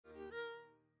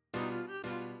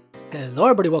Hello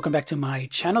everybody, welcome back to my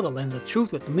channel, The Lens of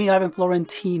Truth, with me, Ivan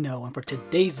Florentino, and for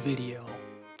today's video,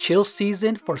 chill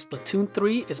season for Splatoon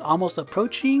 3 is almost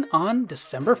approaching on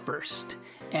December 1st.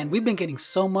 And we've been getting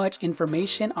so much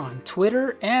information on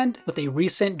Twitter and with a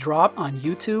recent drop on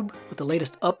YouTube with the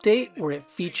latest update where it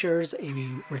features a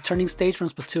returning stage from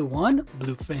Splatoon 1,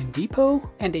 Bluefin Depot,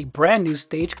 and a brand new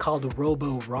stage called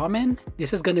Robo Ramen.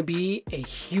 This is going to be a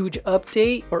huge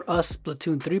update for us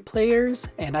Splatoon 3 players,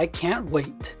 and I can't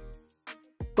wait.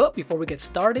 But before we get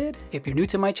started, if you're new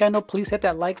to my channel, please hit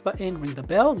that like button, ring the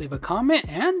bell, leave a comment,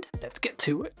 and let's get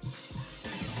to it.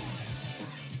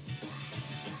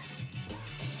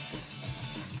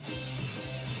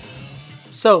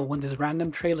 So when this random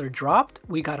trailer dropped,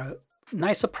 we got a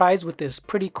nice surprise with this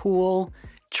pretty cool,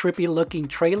 trippy looking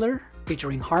trailer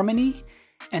featuring Harmony.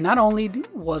 And not only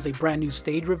was a brand new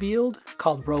stage revealed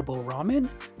called Robo Ramen,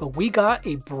 but we got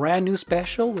a brand new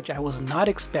special which I was not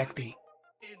expecting.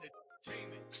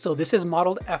 So this is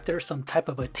modeled after some type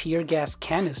of a tear gas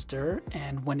canister,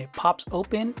 and when it pops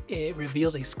open, it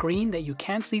reveals a screen that you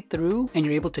can't see through and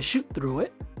you're able to shoot through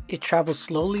it. It travels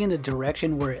slowly in the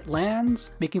direction where it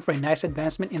lands, making for a nice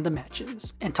advancement in the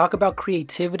matches. And talk about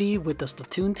creativity with the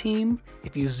Splatoon team.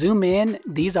 If you zoom in,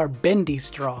 these are bendy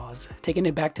straws, taking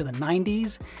it back to the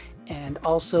 90s, and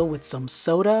also with some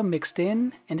soda mixed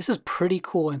in. And this is pretty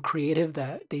cool and creative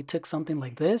that they took something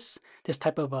like this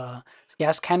type of a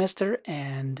gas canister,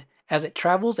 and as it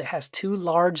travels, it has two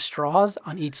large straws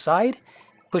on each side,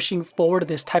 pushing forward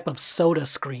this type of soda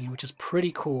screen, which is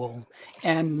pretty cool.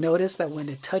 And notice that when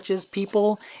it touches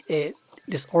people, it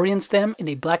disorients them in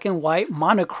a black and white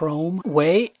monochrome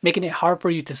way, making it hard for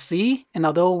you to see. And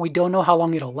although we don't know how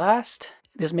long it'll last,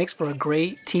 this makes for a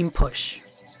great team push.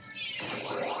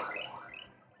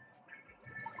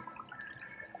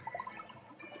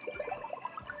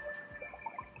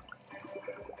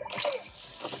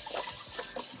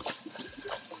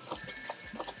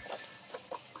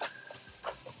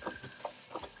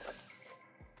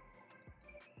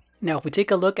 Now, if we take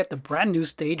a look at the brand new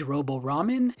stage, Robo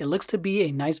Ramen, it looks to be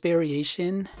a nice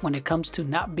variation when it comes to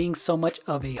not being so much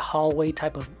of a hallway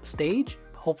type of stage.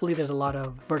 Hopefully there's a lot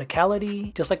of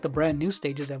verticality, just like the brand new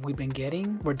stages that we've been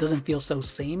getting, where it doesn't feel so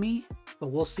samey, but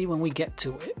we'll see when we get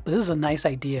to it. But this is a nice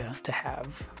idea to have.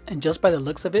 And just by the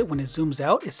looks of it, when it zooms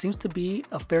out, it seems to be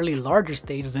a fairly larger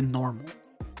stage than normal.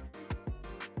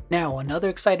 Now, another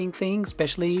exciting thing,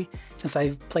 especially since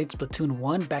I've played Splatoon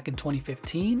 1 back in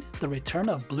 2015, the return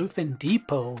of Bluefin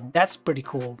Depot. That's pretty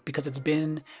cool because it's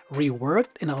been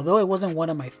reworked, and although it wasn't one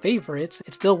of my favorites,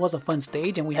 it still was a fun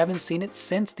stage, and we haven't seen it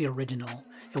since the original.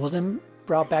 It wasn't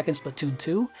brought back in Splatoon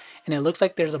 2, and it looks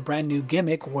like there's a brand new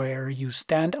gimmick where you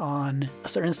stand on a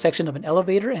certain section of an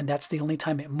elevator and that's the only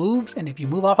time it moves, and if you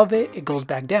move off of it, it goes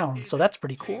back down. So that's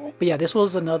pretty cool. But yeah, this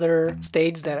was another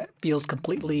stage that feels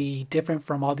completely different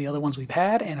from all the other ones we've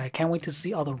had, and I can't wait to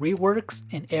see all the reworks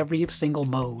in every single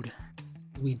mode.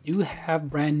 We do have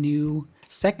brand new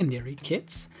secondary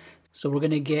kits. So we're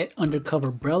going to get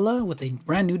Undercover Brella with a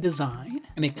brand new design,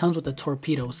 and it comes with a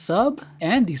torpedo sub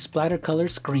and the splatter color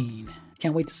screen.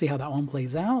 Can't wait to see how that one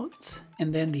plays out.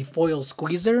 And then the foil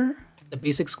squeezer, the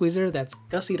basic squeezer that's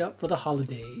gussied up for the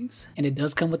holidays. And it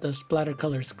does come with a splatter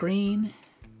color screen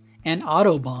and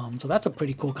auto bomb. So that's a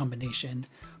pretty cool combination.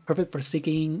 Perfect for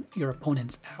seeking your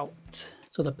opponents out.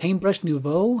 So the Paintbrush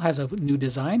Nouveau has a new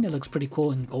design. It looks pretty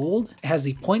cool in gold. It has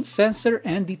the point sensor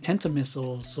and the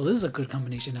Tentamissile. So this is a good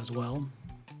combination as well.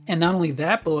 And not only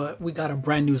that, but we got a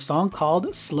brand new song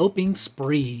called Sloping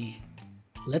Spree.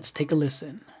 Let's take a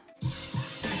listen.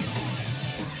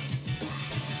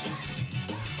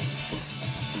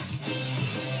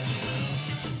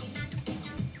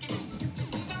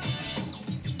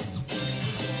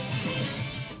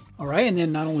 Alright, and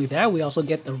then not only that, we also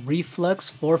get the Reflux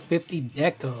 450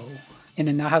 Deco. And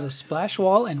it now has a splash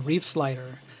wall and reef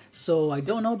slider. So I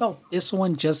don't know about this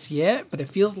one just yet, but it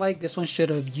feels like this one should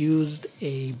have used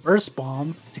a burst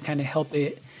bomb to kind of help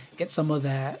it get some of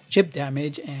that chip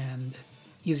damage and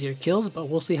easier kills, but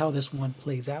we'll see how this one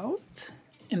plays out.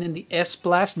 And then the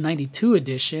S-Blast 92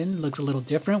 edition looks a little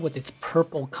different with its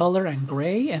purple color and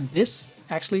gray, and this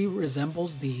actually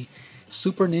resembles the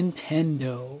Super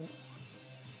Nintendo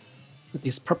with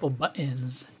these purple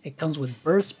buttons. It comes with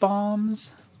burst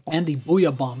bombs and the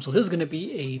Booyah Bomb, so this is going to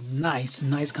be a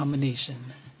nice combination.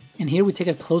 And here we take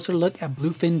a closer look at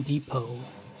Bluefin Depot.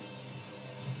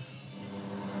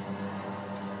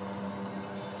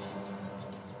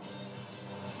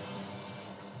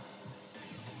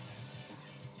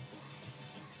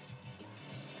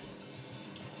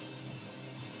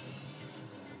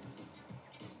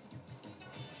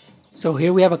 So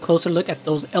here we have a closer look at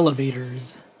those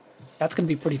elevators. That's going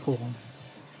to be pretty cool.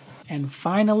 And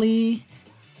finally,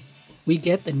 we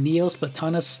get the Neo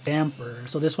Splatana Stamper.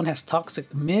 So this one has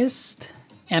Toxic Mist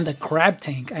and the Crab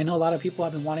Tank. I know a lot of people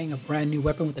have been wanting a brand new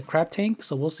weapon with the Crab Tank,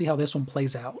 so we'll see how this one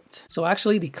plays out. So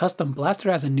actually the custom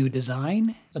blaster has a new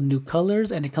design, some new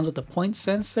colors, and it comes with the point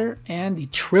sensor and the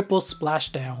triple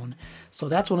splashdown. So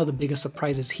that's one of the biggest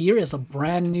surprises here, is a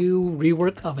brand new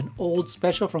rework of an old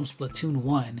special from Splatoon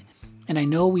 1. And I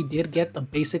know we did get the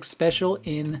basic special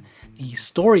in the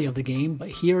story of the game, but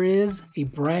here is a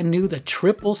brand new, the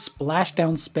triple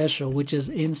splashdown special, which is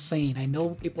insane. I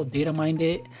know people data mined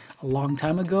it a long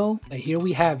time ago, but here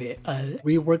we have it, a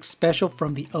reworked special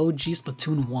from the OG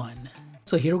Splatoon 1.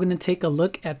 So here we're going to take a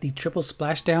look at the triple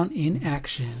splashdown in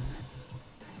action.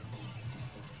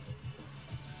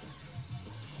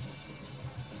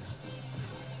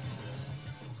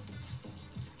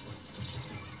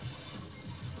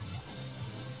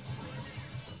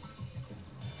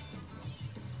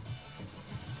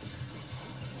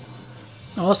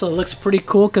 Also, it looks pretty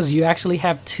cool because you actually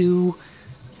have two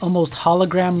almost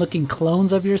hologram looking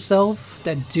clones of yourself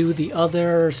that do the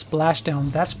other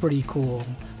splashdowns. That's pretty cool.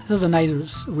 This is a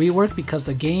nice rework because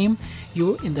the game,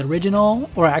 you in the original,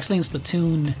 or actually in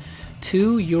Splatoon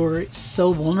 2, you're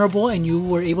so vulnerable and you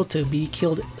were able to be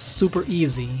killed super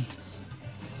easy.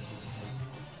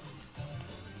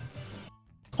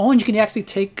 Oh, and you can actually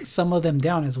take some of them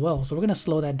down as well. So we're going to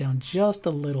slow that down just a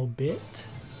little bit.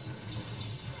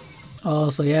 Oh,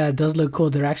 so yeah, it does look cool.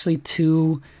 They're actually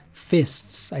two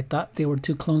fists. I thought they were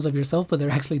two clones of yourself, but they're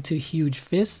actually two huge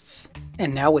fists.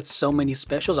 And now with so many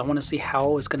specials, I want to see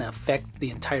how it's going to affect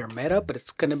the entire meta, but it's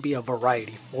going to be a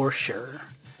variety for sure.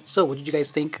 So what did you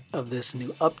guys think of this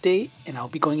new update? And I'll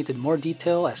be going into more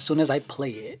detail as soon as I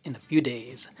play it in a few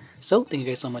days. So thank you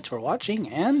guys so much for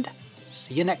watching, and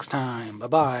see you next time.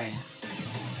 Bye-bye.